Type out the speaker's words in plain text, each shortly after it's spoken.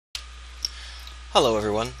Hello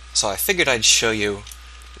everyone. So I figured I'd show you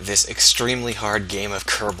this extremely hard game of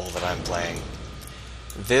Kerbal that I'm playing.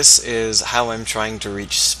 This is how I'm trying to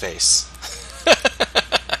reach space.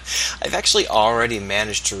 I've actually already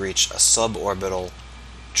managed to reach a suborbital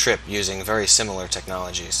trip using very similar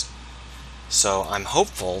technologies. So I'm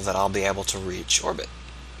hopeful that I'll be able to reach orbit.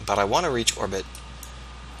 But I want to reach orbit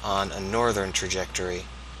on a northern trajectory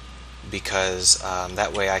because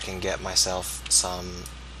that way I can get myself some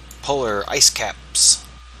polar ice caps,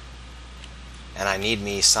 and I need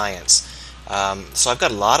me science. So I've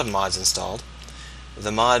got a lot of mods installed.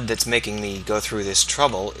 The mod that's making me go through this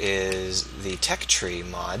trouble is the tech tree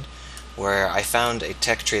mod, where I found a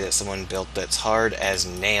tech tree that someone built that's hard as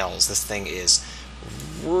nails. This thing is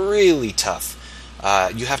really tough.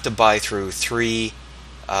 You have to buy through three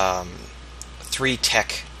tech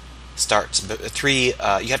starts. You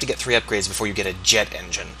have to get 3 upgrades before you get a jet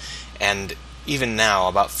engine, and even now,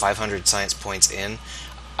 about 500 science points in,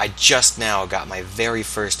 I just now got my very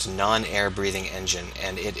first non-air breathing engine,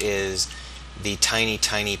 and it is the tiny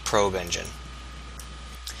probe engine.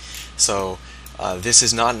 So this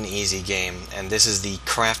is not an easy game, and this is the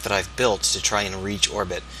craft that I've built to try and reach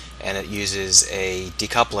orbit, and it uses a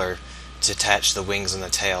decoupler to attach the wings and the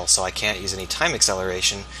tail, so I can't use any time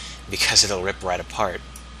acceleration because it'll rip right apart.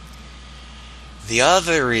 The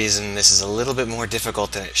other reason this is a little bit more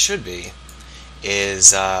difficult than it should be is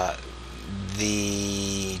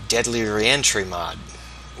the deadly reentry mod,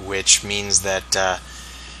 which means that at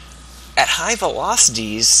high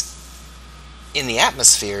velocities in the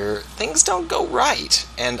atmosphere, things don't go right.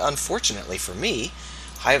 And unfortunately for me,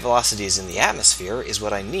 high velocities in the atmosphere is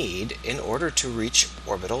what I need in order to reach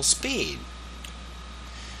orbital speed.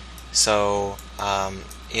 So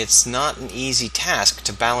it's not an easy task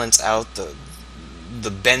to balance out the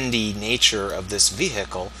bendy nature of this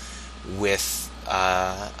vehicle with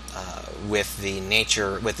the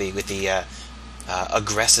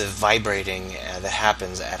aggressive vibrating that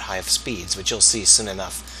happens at high speeds, which you'll see soon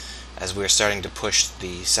enough as we're starting to push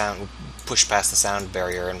past the sound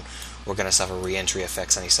barrier, and we're going to suffer re-entry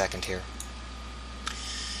effects any second here.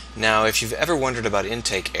 Now, if you've ever wondered about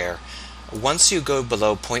intake air, once you go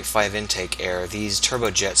below 0.5 intake air, these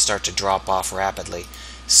turbojets start to drop off rapidly.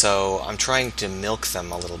 So I'm trying to milk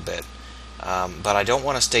them a little bit. But I don't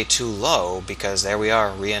want to stay too low because there we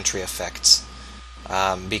are, re-entry effects.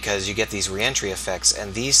 Because you get these re-entry effects,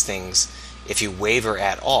 and these things, if you waver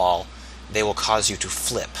at all, they will cause you to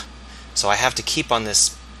flip. So I have to keep on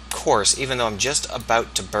this course even though I'm just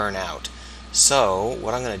about to burn out. So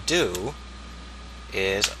what I'm going to do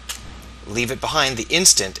is leave it behind the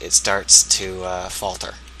instant it starts to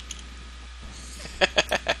falter.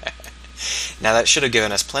 Now that should have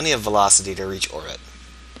given us plenty of velocity to reach orbit.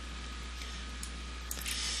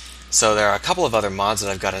 So there are a couple of other mods that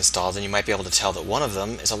I've got installed, and you might be able to tell that one of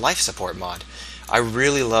them is a life support mod. I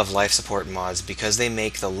really love life support mods because they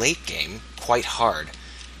make the late game quite hard.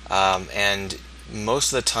 And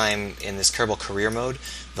most of the time in this Kerbal career mode,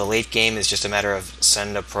 the late game is just a matter of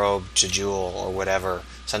send a probe to Joule or whatever,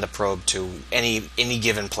 send a probe to any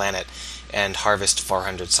given planet and harvest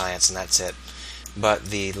 400 science, and that's it. But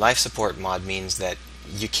the life support mod means that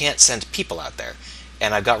you can't send people out there.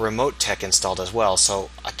 And I've got remote tech installed as well, so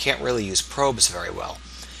I can't really use probes very well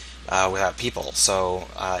without people. So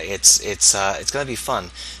it's going to be fun.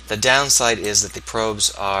 The downside is that the probes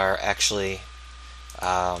are actually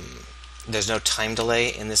there's no time delay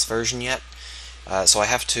in this version yet. So I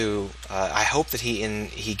have to. I hope that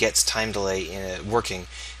he gets time delay in it working,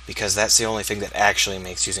 because that's the only thing that actually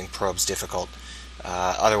makes using probes difficult.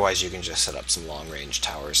 Otherwise, you can just set up some long-range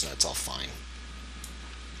towers, and that's all fine.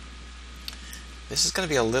 This is going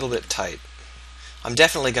to be a little bit tight. I'm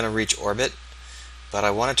definitely going to reach orbit, but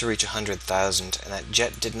I wanted to reach 100,000, and that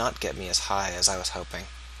jet did not get me as high as I was hoping,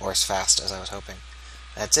 or as fast as I was hoping.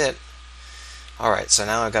 That's it. Alright, so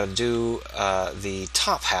now I've got to do the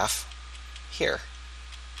top half here.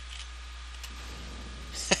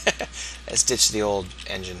 Let's ditch the old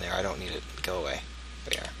engine there. I don't need it. Go away.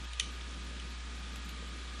 There.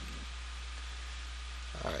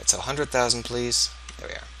 Alright, so 100,000 please. There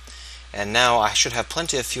we are. And now I should have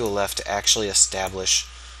plenty of fuel left to actually establish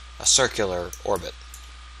a circular orbit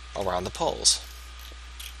around the poles.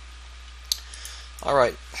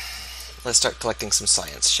 Alright, let's start collecting some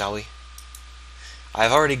science, shall we?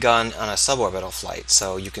 I've already gone on a suborbital flight,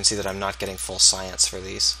 so you can see that I'm not getting full science for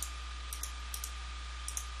these.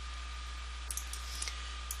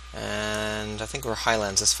 And I think we're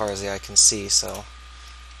highlands as far as the eye can see, so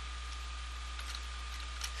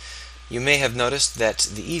you may have noticed that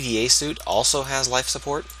the EVA suit also has life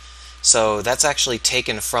support, so that's actually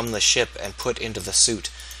taken from the ship and put into the suit.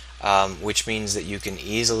 which means that you can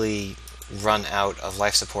easily run out of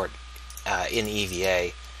life support in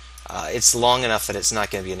EVA. It's long enough that it's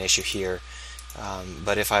not going to be an issue here,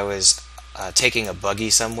 but if I was taking a buggy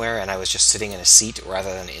somewhere and I was just sitting in a seat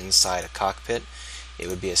rather than inside a cockpit, it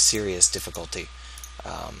would be a serious difficulty.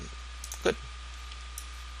 Good.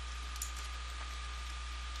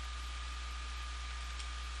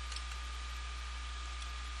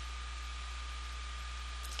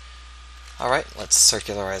 Alright, let's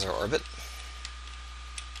circularize our orbit.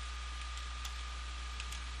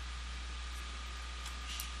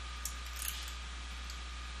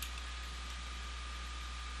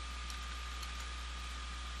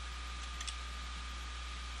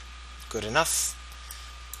 Good enough.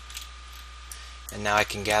 And now I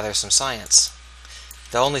can gather some science.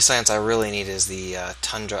 The only science I really need is the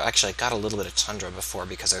tundra. Actually, I got a little bit of tundra before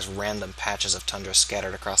because there's random patches of tundra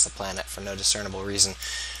scattered across the planet for no discernible reason.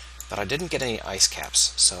 But I didn't get any ice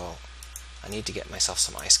caps, so I need to get myself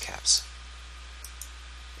some ice caps.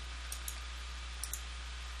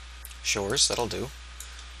 Shores, that'll do.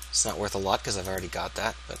 It's not worth a lot because I've already got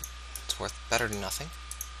that, but it's worth better than nothing.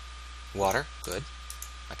 Water, good.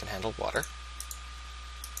 I can handle water.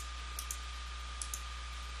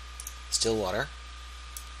 Still water.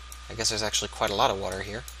 I guess there's actually quite a lot of water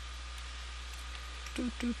here.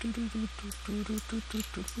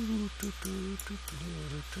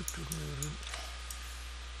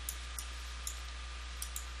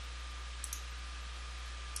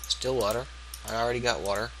 Still water. I already got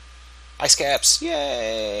water. Ice caps!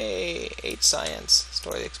 Yay! 8 science.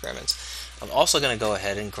 Story of the experiments. I'm also going to go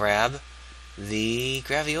ahead and grab the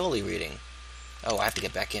gravioli reading. Oh, I have to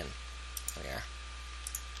get back in. There we are.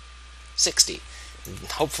 60.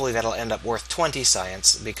 Hopefully that'll end up worth 20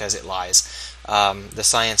 science because it lies. The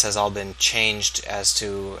science has all been changed as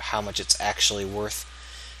to how much it's actually worth,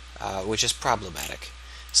 which is problematic.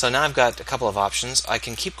 So now I've got a couple of options. I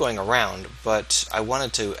can keep going around, but I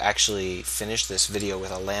wanted to actually finish this video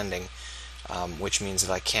with a landing, which means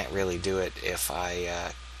that I can't really do it if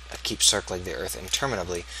I keep circling the Earth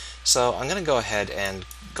interminably. So I'm going to go ahead and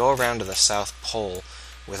go around to the South Pole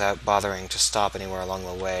without bothering to stop anywhere along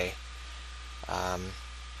the way.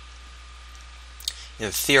 In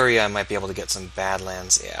theory, I might be able to get some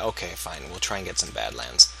Badlands. Yeah, okay, fine. We'll try and get some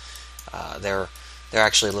Badlands. They're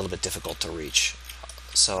actually a little bit difficult to reach.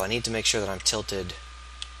 So I need to make sure that I'm tilted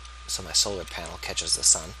so my solar panel catches the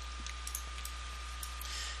sun.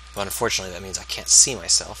 But unfortunately, that means I can't see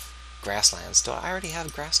myself. Grasslands. Do I already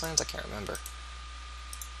have grasslands? I can't remember.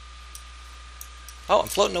 Oh, I'm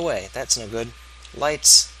floating away. That's no good.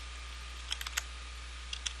 Lights.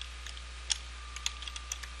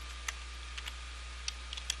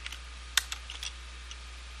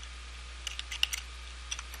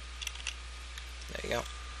 There you go.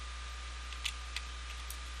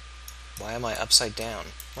 Why am I upside down?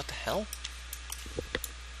 What the hell?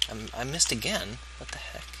 I missed again. What the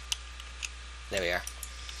heck? There we are.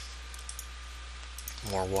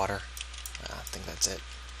 More water. I think that's it.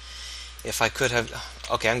 If I could have...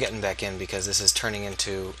 Okay, I'm getting back in because this is turning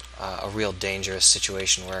into a real dangerous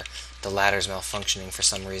situation where the ladder's malfunctioning for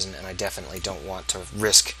some reason, and I definitely don't want to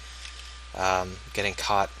risk getting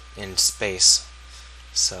caught in space.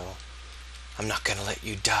 So, I'm not going to let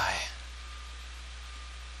you die.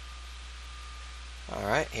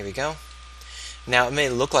 Alright, here we go. Now, it may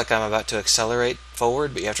look like I'm about to accelerate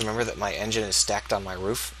forward, but you have to remember that my engine is stacked on my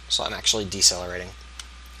roof, so I'm actually decelerating.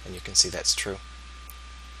 And you can see that's true.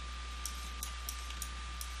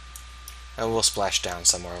 And we'll splash down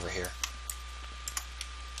somewhere over here.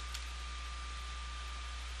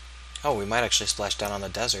 Oh, we might actually splash down on the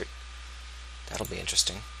desert. That'll be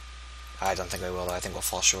interesting. I don't think we will, though. I think we'll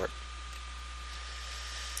fall short.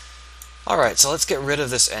 Alright, so let's get rid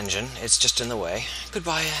of this engine. It's just in the way.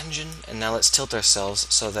 Goodbye, engine. And now let's tilt ourselves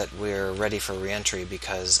so that we're ready for re-entry,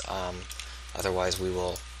 because otherwise we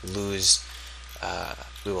will lose,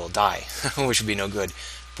 we will die, which would be no good.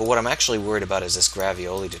 But what I'm actually worried about is this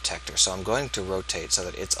gravioli detector. So I'm going to rotate so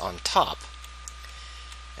that it's on top.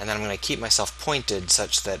 And then I'm going to keep myself pointed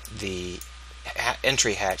such that the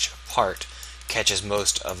entry hatch part catches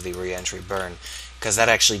most of the re-entry burn, because that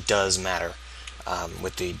actually does matter.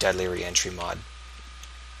 With the deadly re-entry mod.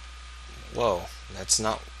 Whoa, that's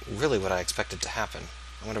not really what I expected to happen.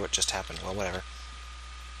 I wonder what just happened. Well, whatever.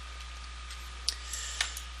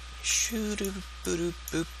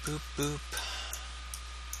 Shoo-doo-boop-boop-boop-boop.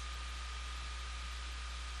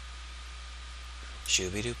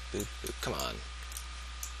 Shoo-be-doop-boop-boop. Come on.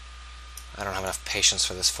 I don't have enough patience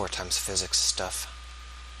for this 4 times physics stuff.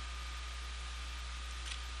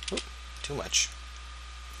 Oop, too much.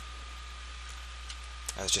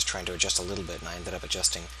 I was just trying to adjust a little bit, and I ended up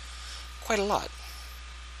adjusting quite a lot.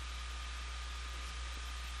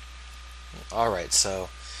 Alright, so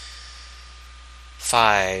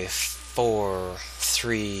 5, 4,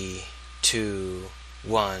 3, 2,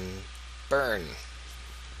 1, burn.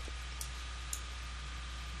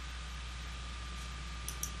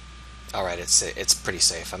 Alright, it's pretty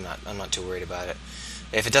safe. I'm not too worried about it.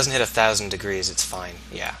 If it doesn't hit 1,000 degrees, it's fine.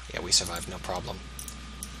 Yeah, we survived, no problem.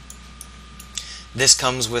 This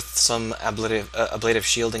comes with some ablative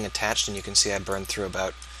shielding attached, and you can see I burned through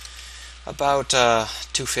about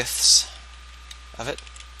 2/5 of it.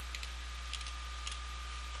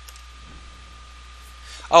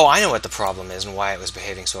 Oh, I know what the problem is and why it was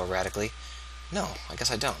behaving so erratically. No, I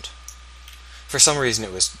guess I don't. For some reason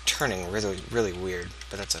it was turning really, really weird,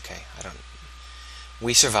 but that's okay.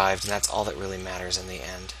 We survived, and that's all that really matters in the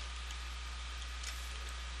end.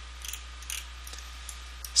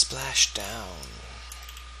 Splash down.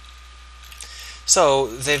 So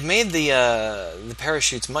they've made the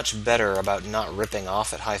parachutes much better about not ripping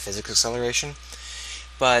off at high physics acceleration,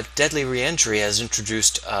 but deadly reentry has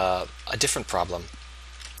introduced a different problem.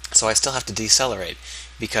 So I still have to decelerate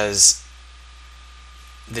because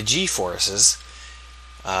the g-forces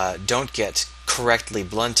don't get correctly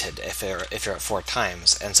blunted if you're at 4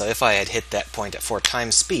 times, and so if I had hit that point at 4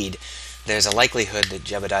 times speed, there's a likelihood that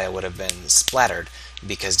Jebediah would have been splattered,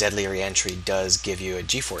 because deadly reentry does give you a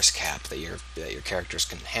g-force cap that your characters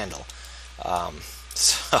can handle.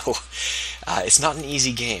 So it's not an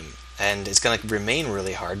easy game, and it's going to remain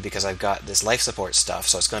really hard because I've got this life support stuff,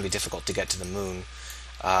 so it's going to be difficult to get to the moon,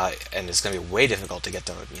 and it's going to be way difficult to get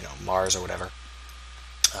to Mars or whatever,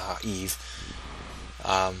 Eve.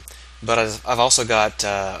 But I've also got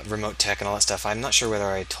remote tech and all that stuff. I'm not sure whether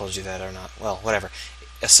I told you that or not. Well, whatever.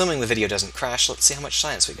 Assuming the video doesn't crash, let's see how much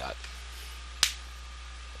science we got.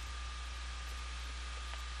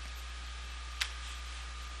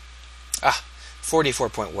 Ah,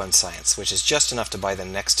 44.1 science, which is just enough to buy the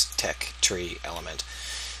next tech tree element.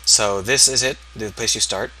 So this is it, the place you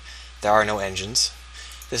start. There are no engines.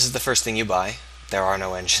 This is the first thing you buy. There are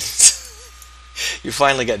no engines. You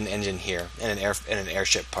finally get an engine here and an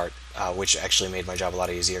airship part, which actually made my job a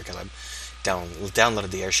lot easier because I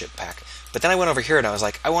downloaded the airship pack. But then I went over here and I was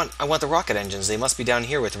like, I want the rocket engines. They must be down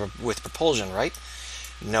here with propulsion, right?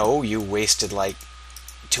 No, you wasted like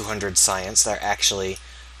 200 science. They're actually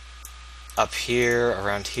up here,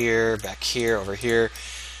 around here, back here, over here,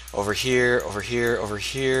 over here, over here, over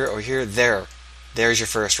here, over here. There's your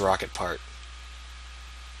first rocket part.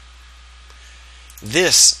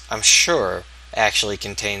 This, I'm sure, actually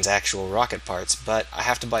contains actual rocket parts, but I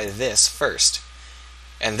have to buy this first.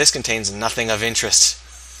 And this contains nothing of interest.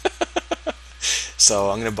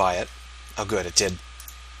 So I'm going to buy it. Oh good, it did.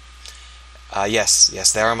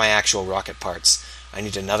 Yes, there are my actual rocket parts. I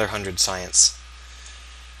need another 100 science.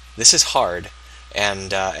 This is hard,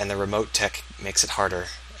 and the remote tech makes it harder,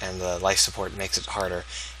 and the life support makes it harder.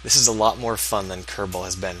 This is a lot more fun than Kerbal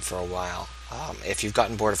has been for a while. If you've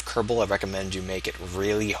gotten bored of Kerbal, I recommend you make it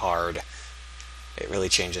really hard. It really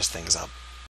changes things up.